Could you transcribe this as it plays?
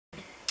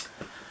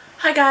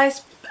Hi guys,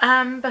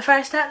 before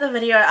I start the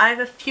video I have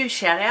a few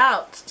shout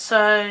outs.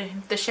 So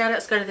the shout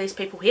outs go to these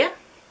people here.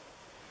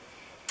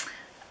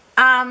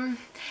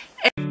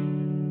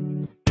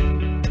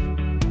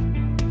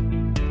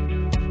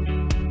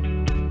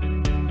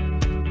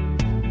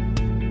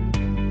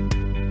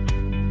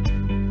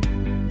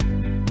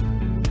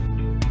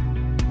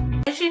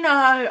 As you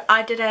know,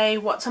 I did a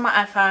what's on my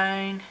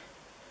iPhone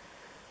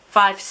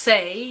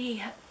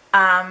 5C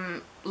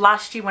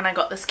last year when I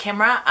got this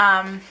camera.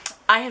 I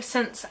have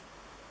since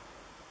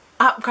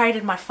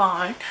upgraded my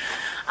phone.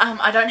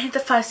 I don't have the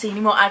 5C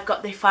anymore, I've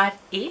got the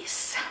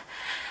 5S.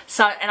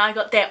 So, and I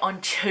got that on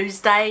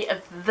Tuesday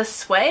of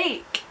this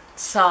week.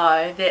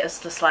 So that is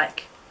just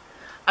like,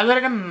 I got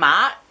it in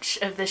March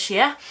of this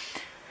year,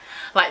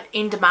 like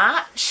end of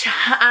March.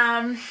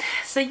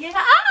 So yeah,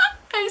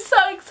 I'm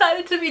so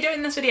excited to be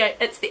doing this video.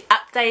 It's the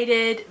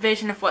updated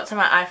version of what's on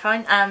my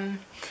iPhone.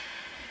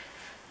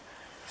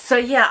 So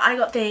yeah, I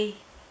got the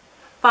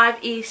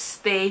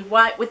 5S, the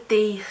white with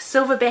the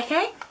silver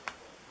backing,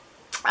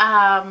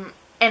 and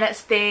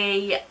it's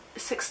the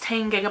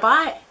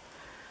 16GB.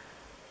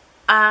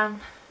 So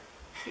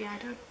yeah,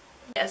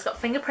 it's got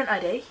fingerprint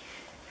ID.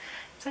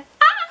 So,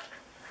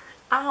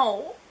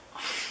 ow!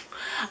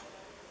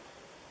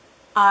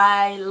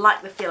 I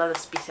like the feel of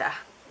this better.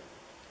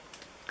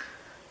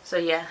 So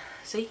yeah,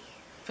 see?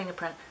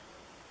 Fingerprint.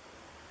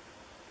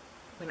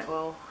 When it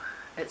will,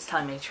 it's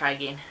telling me to try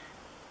again.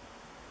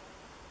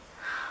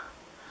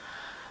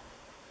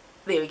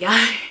 There we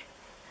go.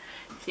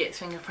 See, it's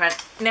fingerprint.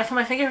 Now for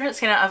my fingerprint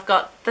scanner, I've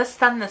got this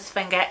thumb, this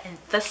finger, and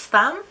this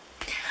thumb.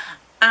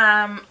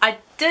 I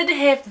did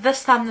have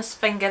this thumb, this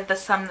finger,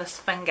 this thumb, this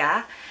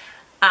finger,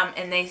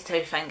 and these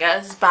two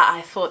fingers, but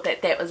I thought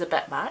that that was a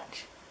bit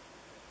much.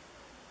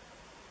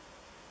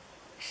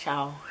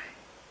 So,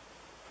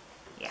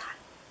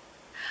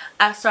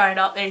 yeah. Sorry,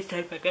 not these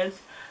two fingers.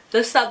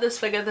 This thumb, this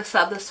finger, this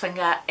thumb, this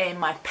finger, and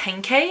my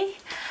pinky.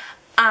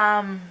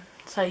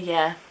 So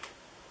yeah.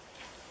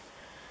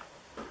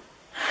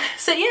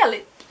 So yeah,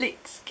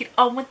 let's get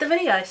on with the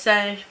video.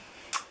 So,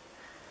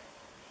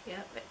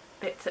 yeah,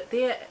 that's it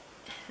there.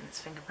 And it's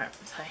fingerprint.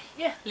 So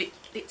yeah,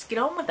 let's get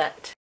on with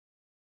it.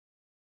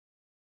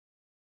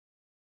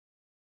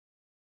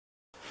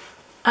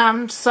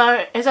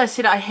 So as I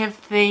said, I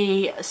have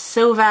the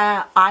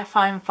silver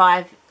iPhone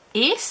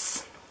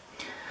 5S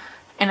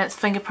and it's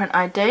fingerprint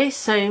ID,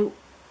 so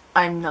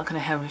I'm not going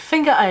to have my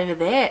finger over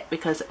that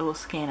because it will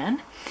scan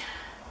in.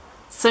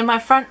 So my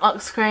front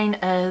lock screen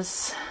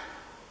is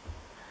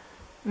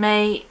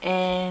me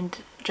and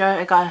Joe,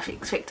 a guy of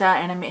X Factor,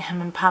 and I met him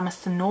in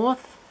Palmerston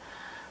North.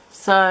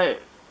 So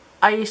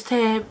I used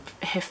to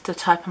have to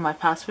type in my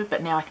password,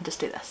 but now I can just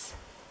do this.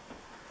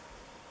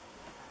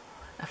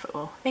 If it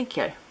will. Thank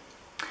you.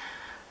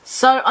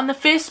 So on the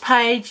first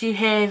page you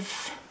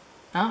have,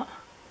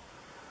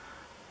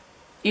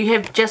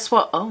 just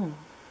what,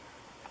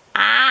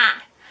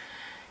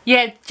 you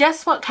have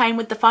just what came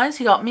with the phone.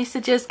 So you got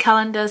messages,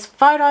 calendars,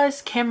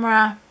 photos,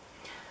 camera,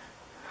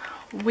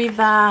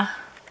 weather,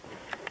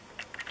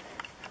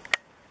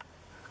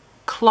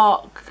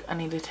 clock. I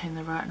need to turn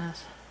the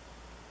brightness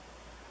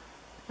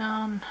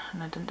down,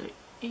 and I didn't do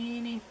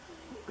anything.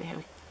 There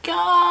we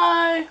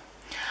go.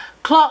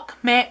 Clock,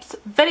 maps,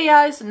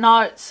 videos,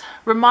 notes,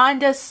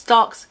 reminders,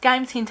 stocks,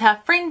 game center,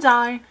 friend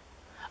zone,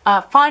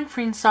 find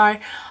friends, sorry,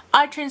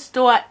 iTunes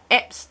store,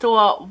 app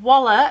store,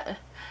 wallet,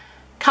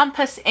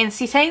 compass, and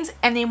settings.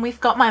 And then we've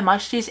got my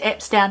most used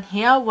apps down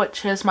here,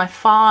 which is my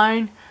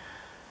phone,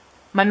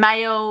 my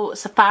mail,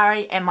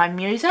 Safari, and my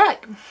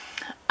music.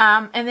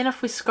 And then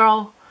if we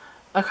scroll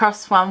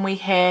across one, we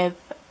have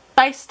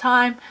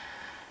FaceTime,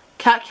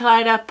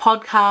 calculator,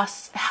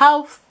 podcasts,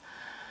 health,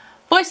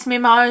 voice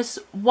memos,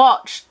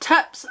 watch,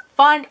 tips,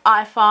 find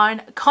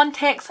iPhone,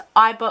 contacts,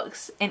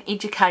 iBooks, and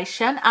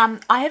education.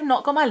 I have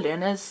not got my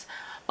learner's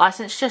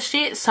license just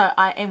yet, so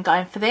I am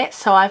going for that.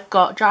 So I've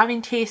got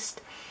driving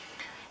test,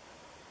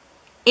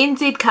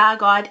 NZ car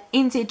guide,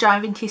 NZ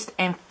driving test,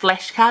 and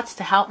flashcards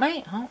to help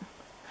me.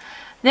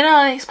 Then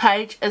on the next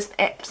page is the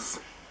apps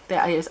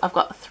that I use. I've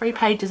got 3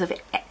 pages of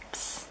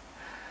apps,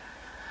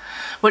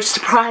 which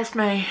surprised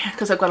me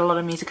because I've got a lot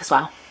of music as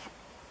well.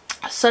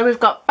 So we've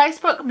got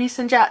Facebook,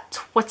 Messenger,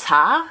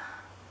 Twitter.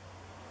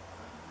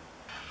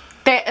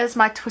 That is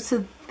my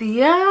Twitter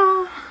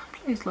there.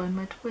 Please load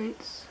my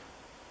tweets.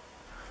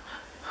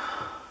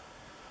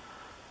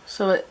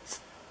 So it's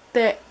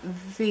that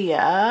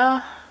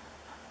there.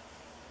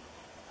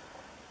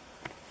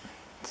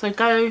 So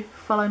go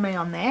follow me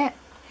on that.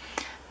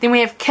 Then we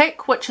have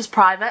Kik, which is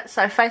private.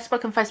 So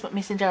Facebook and Facebook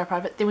Messenger are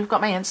private. Then we've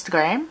got my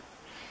Instagram,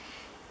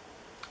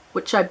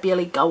 which I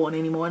barely go on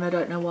anymore and I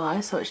don't know why.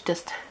 So it's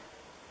just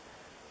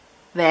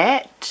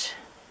that.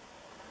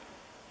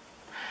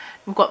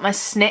 We've got my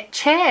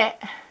Snapchat,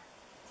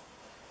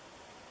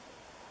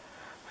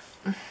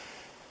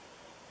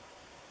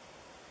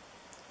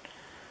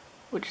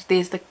 which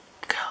there's the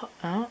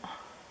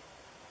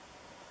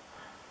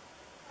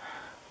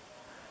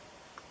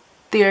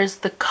there's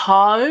the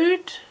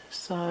code.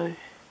 So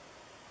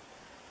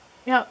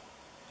yep,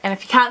 And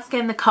if you can't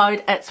scan the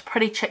code, it's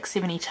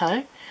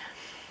prettychick72.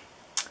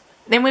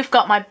 Then we've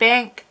got my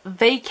bank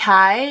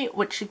VK,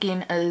 which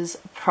again is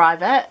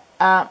private.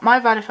 My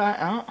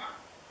Vodafone,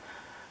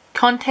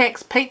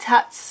 contacts, Pizza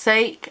Hut,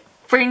 Seek,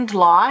 Friend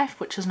Life,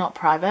 which is not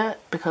private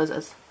because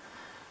it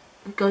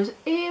goes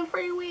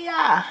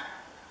everywhere.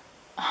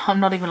 I'm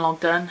not even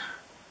logged in.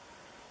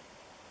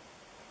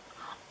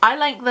 I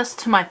link this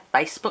to my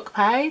Facebook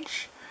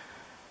page,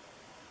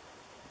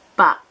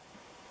 but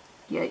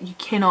yeah, you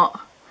cannot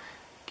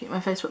get my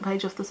Facebook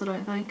page off this, I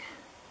don't think.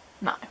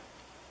 No.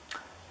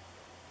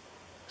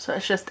 So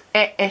it's just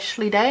at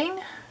Ashley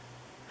Dean.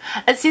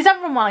 It says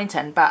I'm from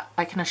Wellington, but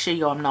I can assure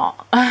you I'm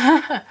not.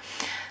 Then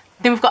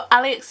we've got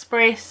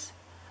AliExpress,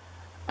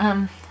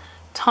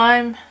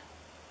 Time,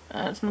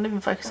 it's not even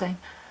focusing,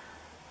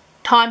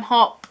 Time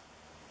Hop,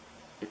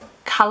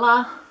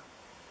 Colour,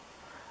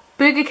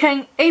 Burger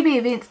King, EB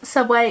Events,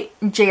 Subway,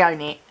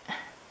 GeoNet.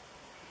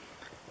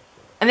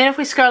 And then if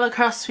we scroll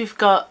across, we've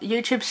got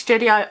YouTube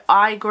Studio,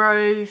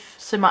 iGroove.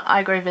 So my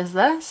iGroove is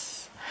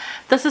this.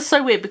 This is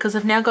so weird because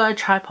I've now got a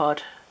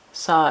tripod.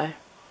 So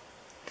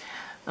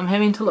I'm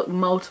having to look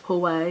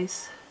multiple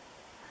ways.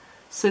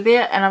 So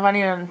there, and I've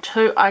only done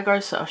 2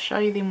 iGrooves, so I'll show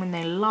you them when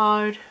they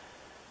load.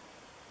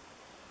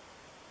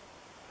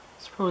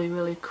 It's probably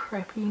really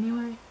crappy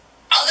anyway.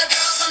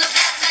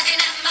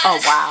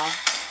 Oh wow.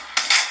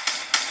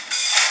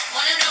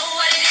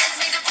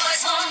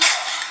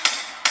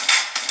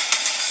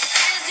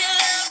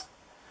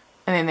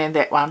 And then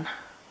that one.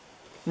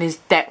 And there's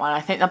that one.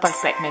 I think they're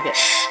both Black Maggot.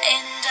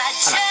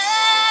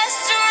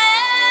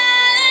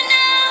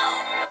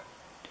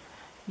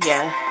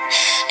 Yeah.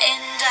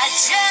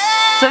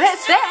 So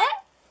that's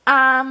that.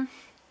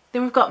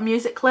 Then we've got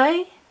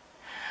Musical.ly,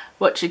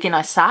 which again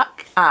I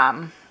suck.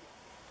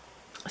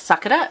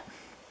 Suck at it.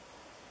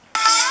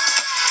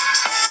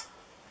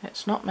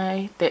 That's not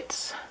me.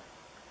 That's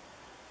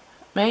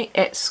me.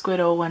 It's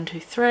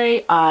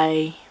Squidle123.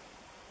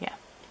 Yeah.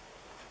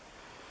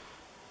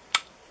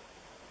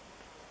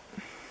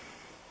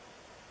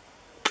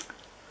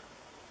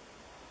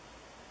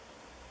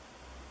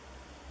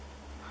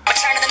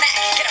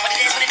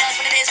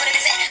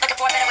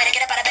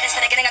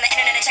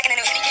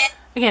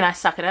 Again, I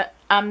suck at it.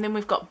 Then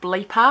we've got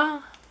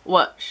Bleeper,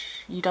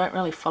 which you don't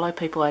really follow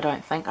people, I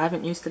don't think. I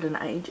haven't used it in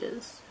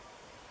ages.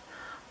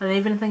 I don't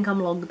even think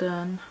I'm logged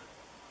in.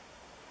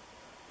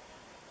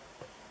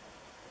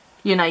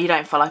 You know, you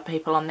don't follow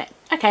people on that.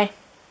 Okay.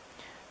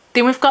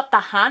 Then we've got The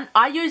Hunt.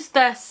 I use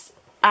this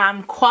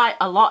quite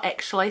a lot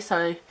actually,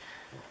 so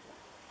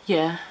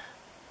yeah.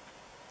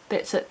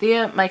 That's it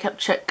there. Makeup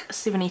Chick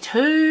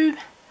 72.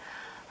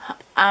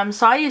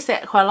 So I use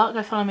that quite a lot.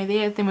 Go follow me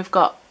there. Then we've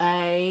got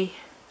The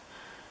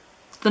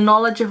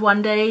Knowledge of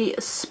 1D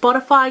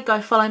Spotify.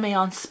 Go follow me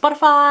on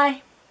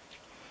Spotify.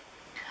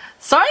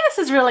 Sorry this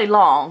is really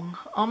long.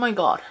 Oh my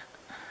god.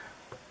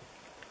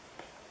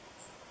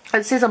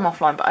 It says I'm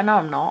offline, but I know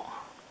I'm not.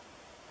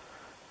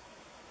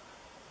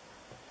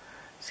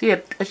 So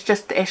yeah, it's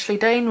just Ashley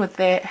Dean with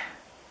that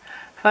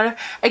photo.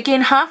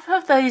 Again, half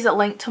of these are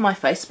linked to my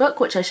Facebook,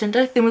 which I shouldn't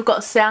do. Then we've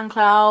got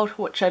SoundCloud,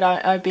 which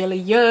I barely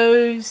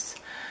use.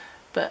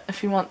 But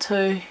if you want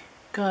to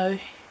go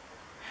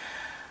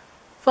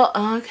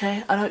oh,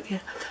 okay, I don't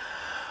care.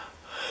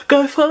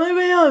 Go follow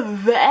me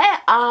on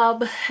that. How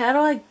do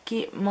I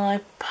get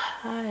my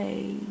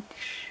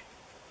page?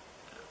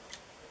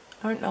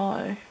 I don't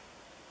know.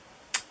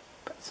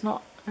 But it's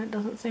not, it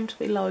doesn't seem to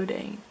be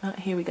loading. Oh,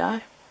 here we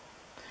go.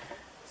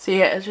 So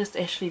yeah, it's just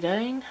Ashley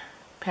Dean.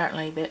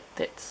 Apparently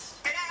that's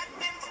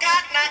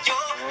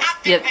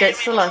yeah,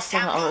 that's the last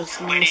thing I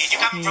was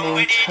listening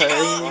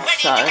to,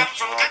 so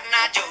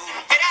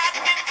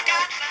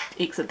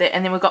exit that.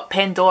 And then we've got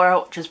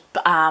Pandora, which is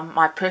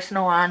my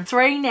personal one.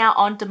 3 now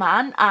on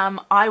demand.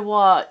 I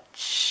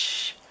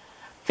watch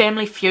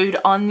Family Feud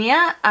on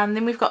there. And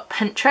then we've got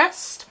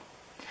Pinterest.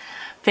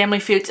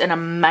 Family Feud's an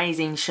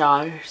amazing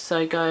show,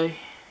 so go.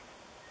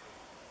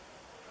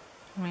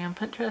 Are we on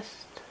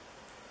Pinterest?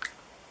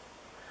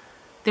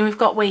 Then we've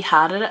got We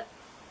Hearted It.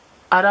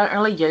 I don't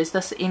really use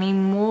this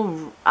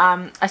anymore.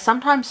 I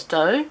sometimes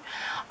do.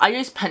 I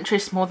use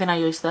Pinterest more than I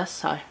use this,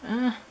 so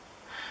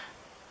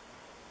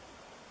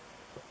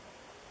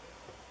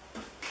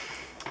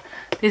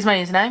There's my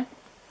username.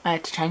 I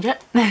had to change it.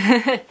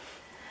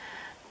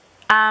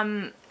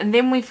 And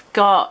then we've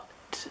got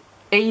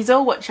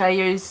Easel, which I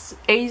use.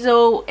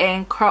 Easel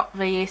and Crop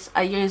VS,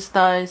 I use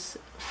those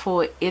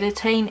for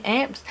editing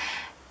apps.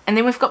 And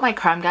then we've got my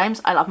crime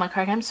games. I love my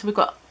crime games. So we've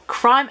got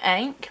Crime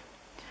Inc,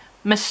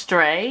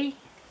 Mystery,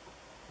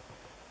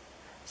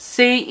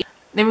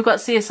 then we've got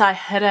CSI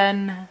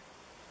Hidden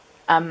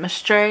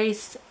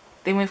Mysteries.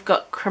 Then we've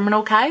got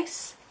Criminal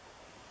Case.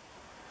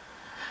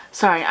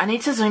 Sorry, I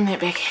need to zoom that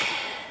back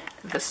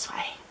this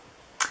way.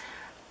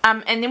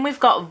 And then we've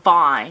got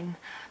Vine.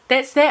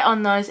 That's that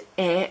on those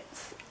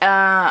apps,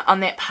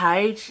 on that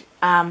page.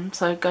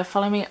 So go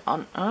follow me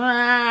on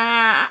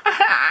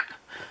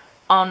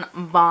on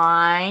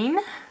Vine.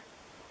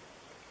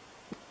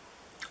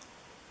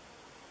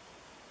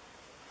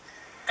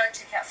 Go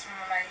check out some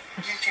of my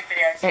YouTube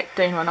at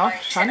Dean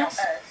Winoff, Shyness.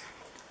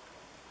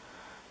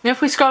 Then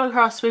if we scroll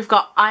across, we've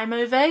got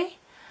iMovie,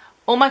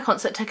 all my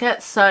concert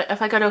tickets. So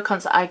if I go to a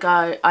concert,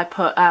 I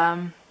put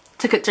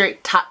Ticket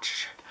Direct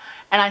Touch,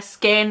 and I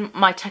scan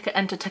my ticket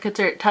into Ticket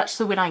Direct Touch,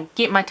 so when I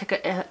get my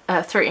ticket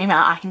through email,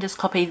 I can just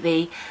copy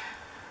the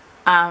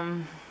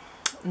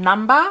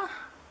number.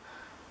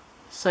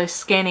 So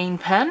scanning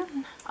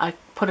pin, I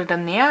put it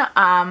in there.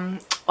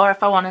 Or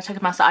if I want a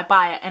Ticketmaster, I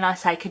buy it and I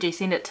say, could you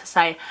send it to,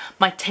 say,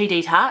 my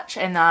TD Touch,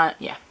 and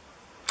yeah.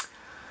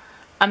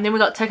 And then we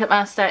got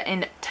Ticketmaster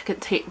and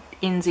Ticketek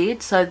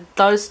NZ, so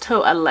those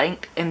two are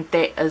linked and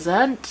that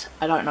isn't.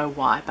 I don't know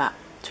why, but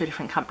two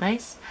different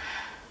companies.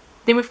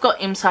 Then we've got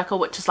M-Cycle,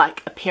 which is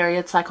like a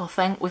period cycle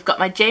thing. We've got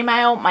my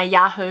Gmail, my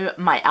Yahoo,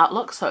 my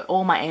Outlook, so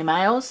all my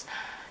emails.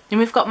 Then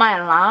we've got my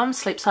alarm,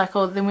 Sleep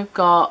Cycle. Then we've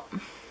got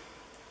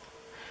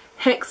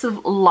Hacks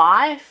of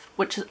Life,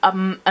 which is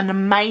an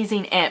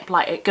amazing app.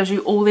 Like, it gives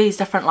you all these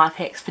different life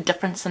hacks for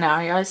different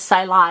scenarios.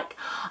 Say like,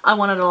 I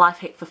wanted a life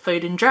hack for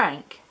food and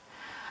drink.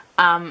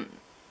 And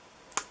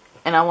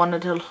I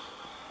wanted to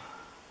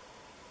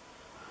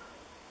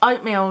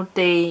oatmeal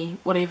D,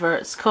 whatever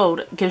it's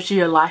called, it gives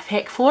you a life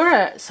hack for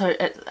it, so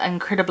it's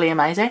incredibly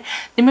amazing.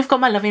 Then we've got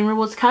my Living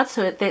Rewards card,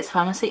 so that's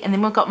pharmacy, and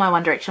then we've got my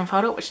One Direction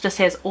folder, which just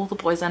has all the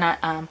boys in it.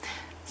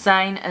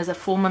 Zayn is a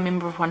former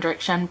member of One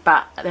Direction,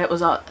 but that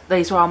was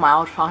these were on my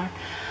old phone.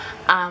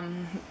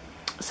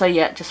 So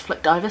yeah, it just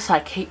flicked over, so I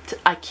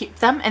kept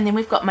them. And then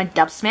we've got my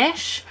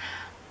Dubsmash.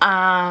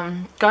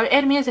 Go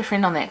add me as a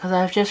friend on that, because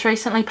I've just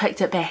recently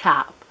picked it back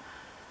up.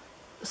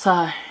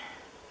 So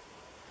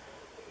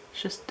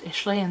it's just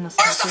Ashley and this.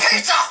 Where's the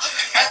pizza?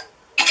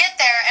 You get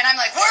there and I'm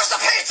like, where's the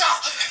pizza?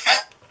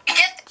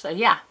 So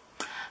yeah.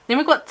 Then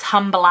we've got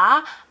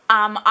Tumblr.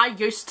 I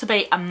used to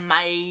be a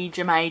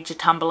major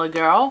Tumblr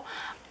girl.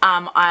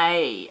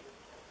 I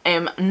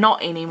am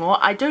not anymore.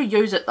 I do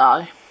use it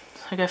though,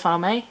 so go follow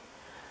me.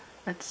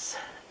 It's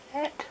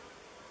that.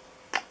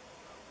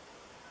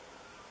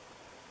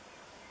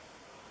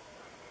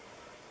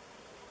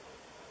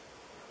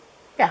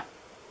 Yeah,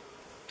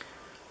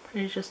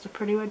 it's just a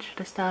pretty word.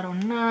 Should I start on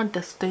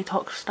this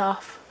detox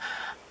stuff?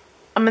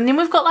 And then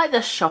we've got like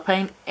this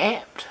shopping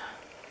app.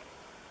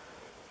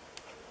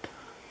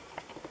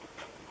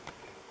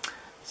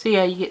 So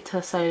yeah, you get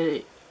to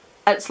say,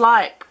 it's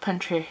like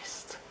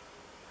Pinterest.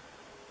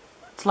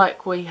 It's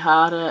like We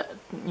Heart It,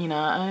 you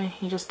know,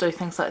 you just do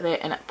things like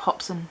that and it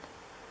pops in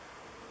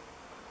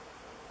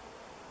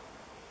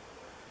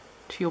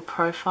to your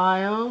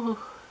profile.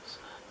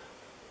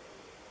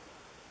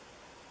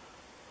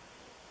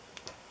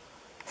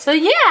 So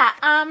yeah,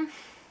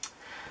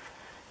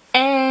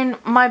 and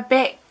my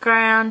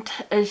background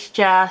is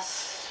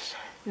just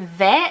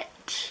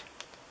that.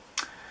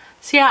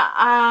 So yeah,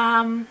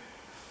 I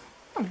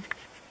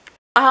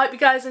hope you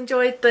guys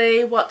enjoyed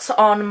the what's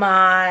on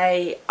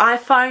my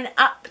iPhone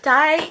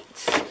update.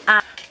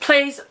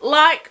 Please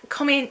like,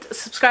 comment,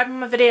 subscribe on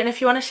my video, and if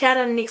you want to shout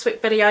out in next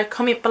week's video,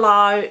 comment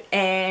below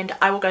and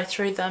I will go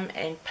through them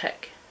and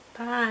pick.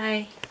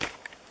 Bye.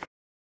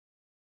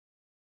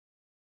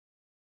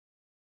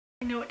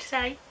 You know what to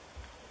say?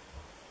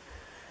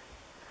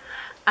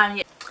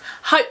 Yeah.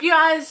 Hope you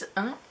guys,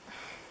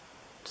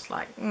 just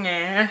like,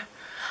 yeah.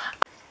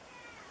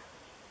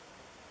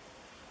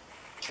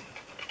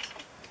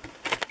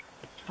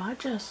 I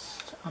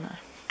just, oh no.